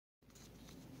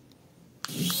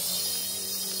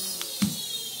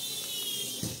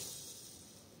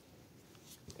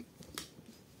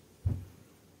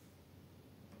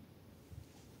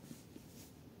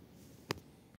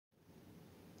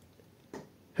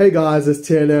Hey guys, it's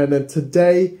TNN, and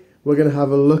today we're going to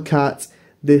have a look at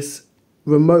this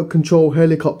remote control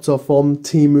helicopter from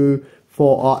Temu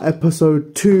for our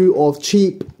episode 2 of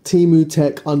cheap Temu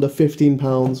tech under £15,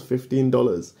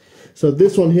 $15. So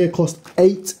this one here cost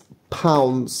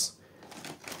 £8.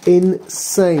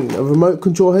 Insane. A remote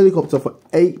control helicopter for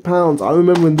 £8. I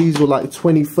remember when these were like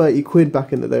 20, 30 quid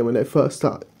back in the day when they first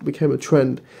became a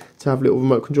trend to have little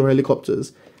remote control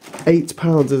helicopters.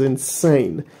 £8 is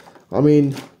insane. I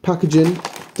mean, packaging,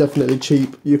 definitely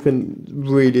cheap. You can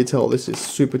really tell this is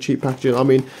super cheap packaging. I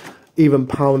mean, even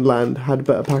Poundland had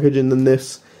better packaging than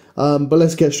this. But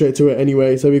let's get straight to it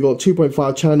anyway. So we got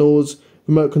 2.5 channels,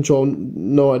 remote control,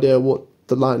 no idea what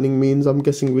the lightning means. I'm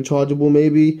guessing rechargeable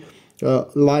maybe.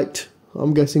 Light,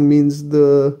 I'm guessing means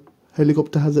the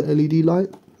helicopter has an LED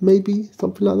light. Maybe,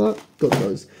 something like that. God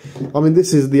knows. I mean,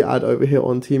 this is the ad over here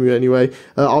on Temu anyway.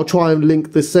 I'll try and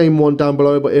link the same one down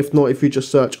below, but if not, if you just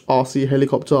search RC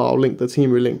helicopter, I'll link the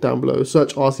Temu link down below.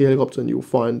 Search RC helicopter and you'll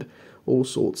find all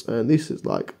sorts. And this is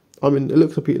like, I mean, it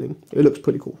looks appealing. It looks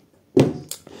pretty cool.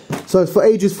 So it's for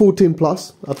ages 14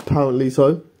 plus, apparently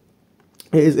so.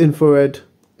 It is infrared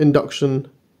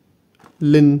induction,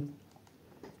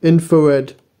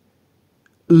 infrared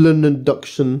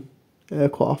induction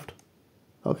aircraft.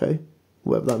 Okay,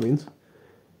 whatever that means.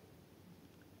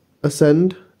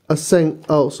 Ascend,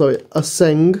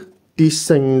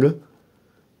 descend,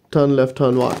 turn left,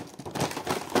 turn right.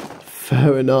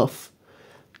 Fair enough.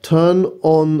 Turn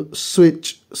on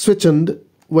switch and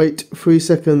wait 3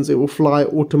 seconds, it will fly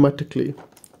automatically.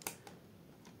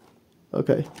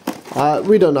 Okay,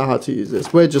 we don't know how to use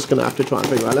this. We're just gonna have to try and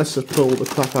figure it out. Let's just pull all the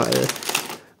crap out here.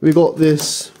 We got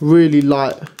this really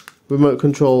light remote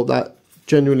control that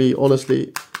genuinely,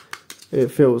 honestly, it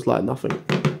feels like nothing.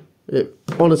 It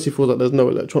honestly feels like there's no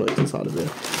electronics inside of it.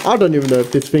 I don't even know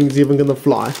if this thing's even gonna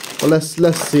fly. But let's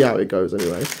see how it goes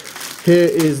anyway. Here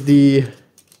is the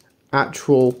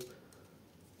actual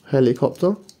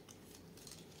helicopter.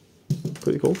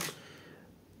 Pretty cool.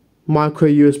 Micro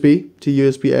USB to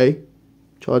USB-A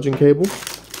charging cable.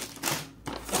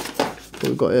 What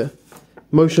we've got here?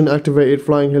 Motion activated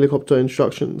flying helicopter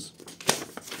instructions.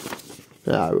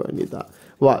 Yeah, I won't need that.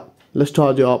 Right, let's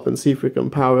charge it up and see if we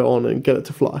can power it on and get it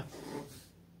to fly.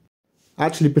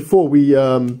 Actually, before we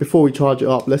charge it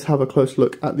up, let's have a close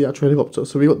look at the actual helicopter.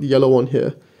 So we got the yellow one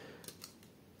here.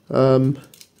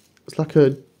 It's like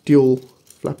a dual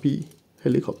flappy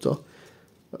helicopter.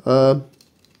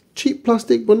 Cheap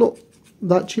plastic, but not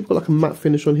that cheap. Got like a matte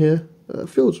finish on here.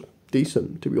 Feels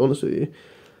decent, to be honest with you.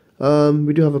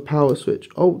 We do have a power switch.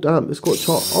 Oh damn, it's got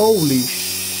charge. Holy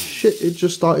shit, it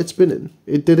just started spinning.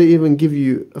 It didn't even give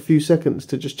you a few seconds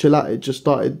to just chill out. It just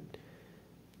started.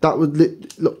 That would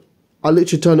look. I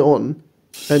literally turn it on,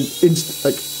 and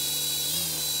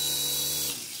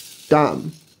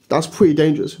damn, that's pretty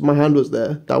dangerous. If my hand was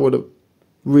there, that would have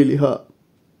really hurt.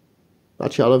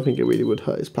 Actually, I don't think it really would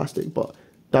hurt. It's plastic, but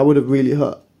that would have really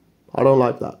hurt. I don't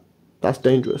like that. That's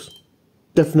dangerous.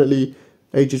 Definitely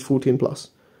ages 14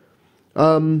 plus.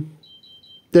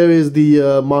 There is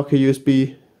the micro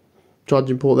USB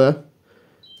charging port there.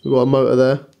 We've got a motor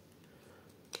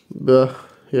there.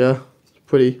 Yeah,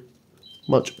 pretty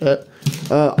much it.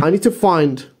 I need to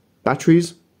find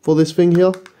batteries for this thing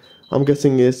here. I'm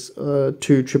guessing it's 2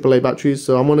 AAA batteries,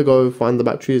 so I'm gonna go find the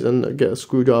batteries and get a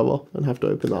screwdriver and have to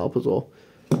open that up as well.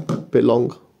 Bit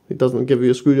long. It doesn't give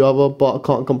you a screwdriver, but I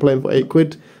can't complain for 8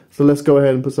 quid. So let's go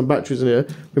ahead and put some batteries in here.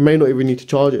 We may not even need to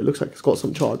charge it. It looks like it's got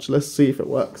some charge. Let's see if it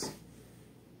works.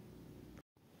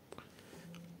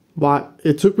 Right,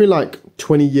 it took me like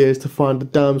 20 years to find a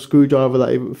damn screwdriver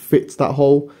that even fits that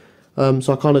hole.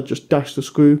 So I kind of just dashed the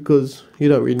screw because you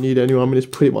don't really need it anyway. I mean, it's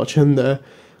pretty much in there.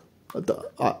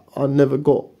 I never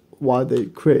got why they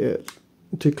create it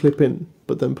to clip in,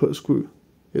 but then put a screw.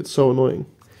 It's so annoying.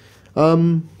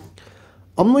 I'm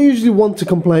not usually one to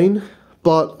complain,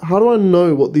 but how do I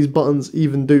know what these buttons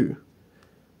even do?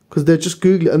 Because they're just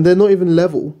googly and they're not even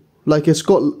level. Like, it's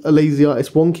got a lazy eye,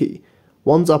 it's wonky.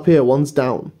 One's up here, one's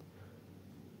down.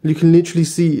 You can literally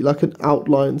see like an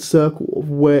outline circle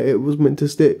of where it was meant to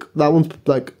stick. That one's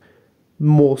like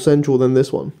more central than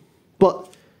this one.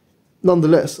 But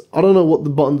nonetheless, I don't know what the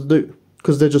buttons do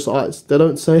because they're just eyes. They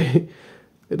don't say,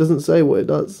 it doesn't say what it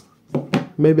does.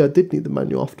 Maybe I did need the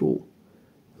manual after all.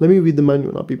 Let me read the manual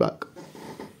and I'll be back.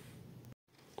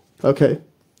 Okay,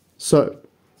 so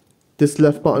this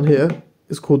left button here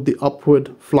is called the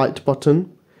upward flight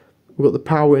button. We've got the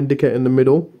power indicator in the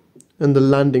middle and the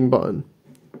landing button.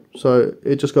 So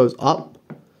it just goes up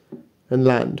and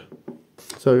land.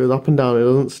 So it goes up and down, it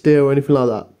doesn't steer or anything like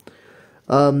that.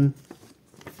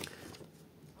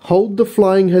 Hold the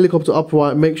flying helicopter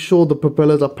upright. Make sure the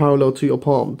propellers are parallel to your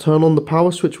palm. Turn on the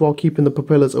power switch while keeping the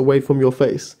propellers away from your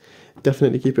face.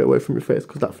 Definitely keep it away from your face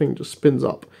because that thing just spins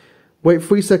up. Wait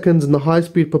 3 seconds and the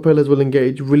high-speed propellers will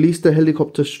engage. Release the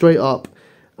helicopter straight up.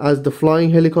 As the flying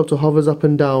helicopter hovers up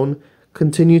and down,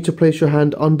 continue to place your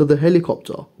hand under the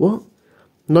helicopter. What?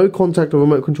 No contact or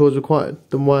remote control is required.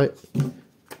 Then why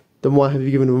have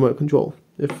you given the remote control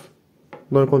if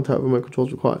no contact or remote control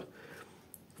is required?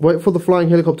 Wait for the flying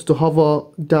helicopter to hover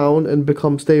down and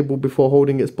become stable before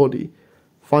holding its body.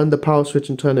 Find the power switch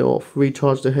and turn it off.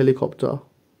 Recharge the helicopter.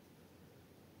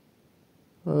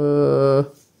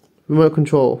 Remote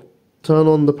control. Turn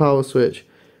on the power switch.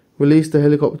 Release the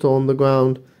helicopter on the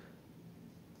ground.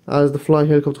 As the flying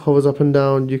helicopter hovers up and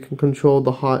down, you can control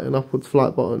the height and upwards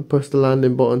flight button. Press the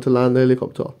landing button to land the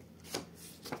helicopter.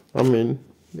 I mean,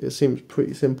 it seems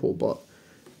pretty simple, but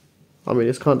I mean,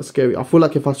 it's kind of scary. I feel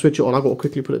like if I switch it on, I've got to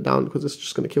quickly put it down because it's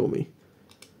just going to kill me.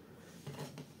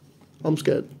 I'm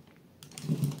scared.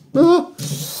 Ah!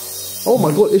 Oh my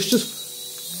god, it's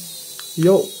just...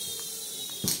 Yo.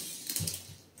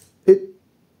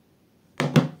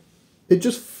 It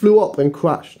just flew up and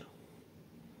crashed.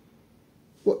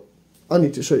 What? I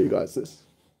need to show you guys this.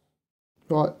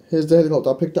 Right, here's the helicopter.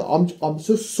 I picked it up. I'm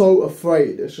just so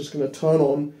afraid it's just going to turn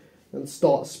on and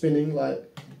start spinning like...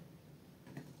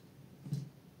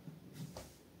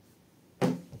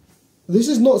 This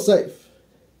is not safe.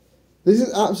 This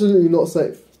is absolutely not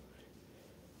safe.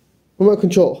 Remote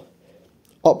control.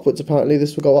 Upwards, apparently.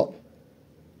 This will go up.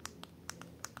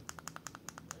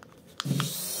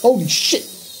 Holy shit!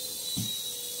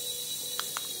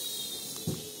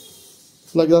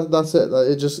 Like that's it. Like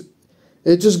it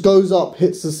just goes up,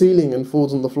 hits the ceiling, and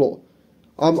falls on the floor.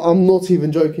 I'm not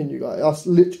even joking, you guys. That's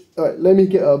right, let me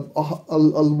get a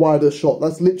wider shot.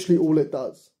 That's literally all it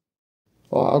does.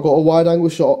 Alright, I've got a wide angle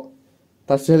shot.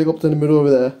 That's the helicopter in the middle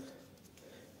over there.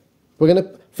 We're gonna,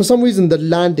 for some reason, the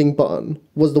landing button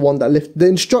was the one that lifted. The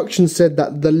instructions said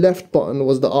that the left button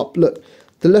was the up. Look,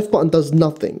 the left button does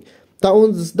nothing. That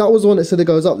was the one that said it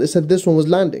goes up. They said this one was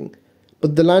landing,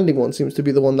 but the landing one seems to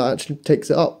be the one that actually takes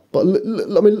it up. But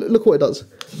look what it does.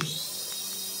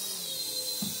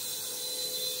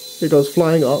 It goes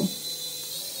flying up.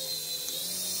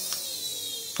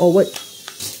 Oh wait,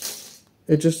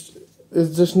 it's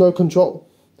just no control.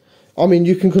 I mean,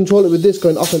 you can control it with this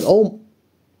going up and oh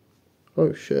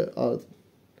shit.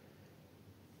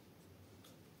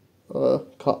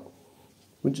 Cut.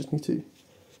 We just need to.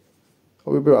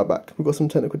 We'll be right back. We've got some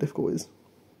technical difficulties.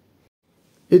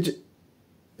 It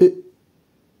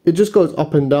just goes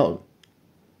up and down.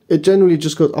 It generally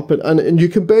just goes up and you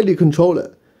can barely control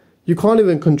it. You can't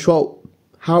even control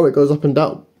how it goes up and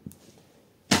down.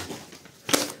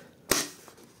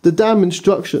 The damn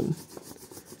instruction.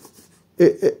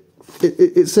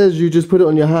 It says you just put it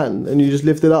on your hand and you just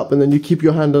lift it up and then you keep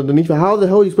your hand underneath it. How the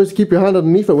hell are you supposed to keep your hand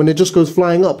underneath it when it just goes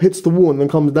flying up, hits the wall and then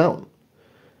comes down?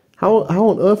 How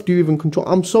on earth do you even control?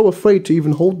 I'm so afraid to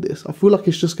even hold this. I feel like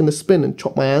it's just going to spin and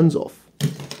chop my hands off.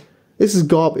 This is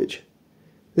garbage.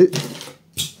 It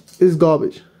is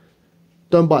garbage.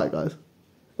 Don't buy it, guys.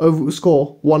 Overall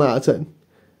score 1 out of 10.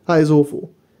 That is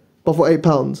awful. But for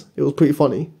 £8, it was pretty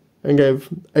funny and gave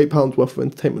 £8 worth of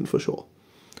entertainment for sure.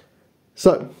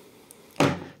 So,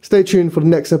 stay tuned for the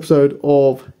next episode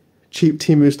of cheap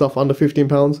Temu stuff under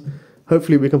 £15.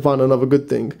 Hopefully we can find another good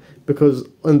thing, because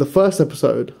in the first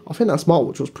episode, I think that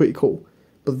smartwatch was pretty cool.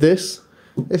 But this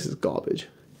is garbage.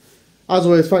 As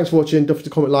always, thanks for watching. Don't forget to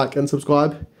comment, like and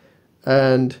subscribe.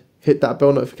 And hit that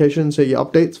bell notification so you get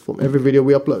updates from every video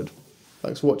we upload.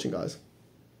 Thanks for watching, guys.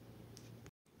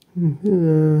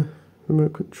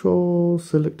 Remote control,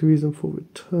 select the reason for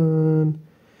return.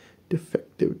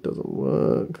 Defective, doesn't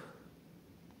work.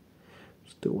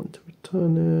 Still want to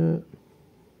return it.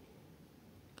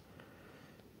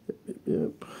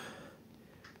 Yep.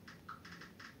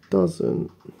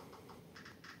 Doesn't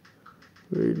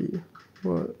really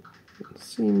work. It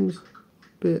seems a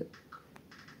bit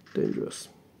dangerous.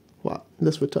 Right,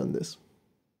 let's return this.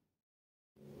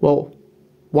 Well,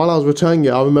 while I was returning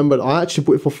it, I remembered I actually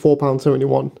bought it for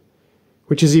 £4.71,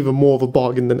 which is even more of a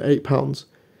bargain than £8.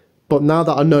 But now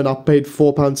that I know I paid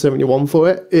 £4.71 for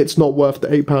it, it's not worth the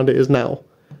 £8 it is now.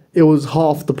 It was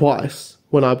half the price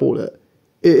when I bought it.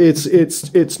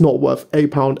 It's not worth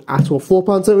 £8 at all.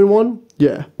 £4.71,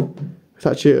 yeah.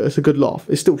 It's a good laugh.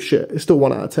 It's still shit. It's still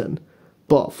 1 out of 10.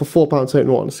 But for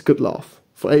 £4.71, it's a good laugh.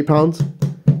 For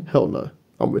 £8, hell no.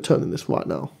 I'm returning this right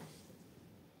now.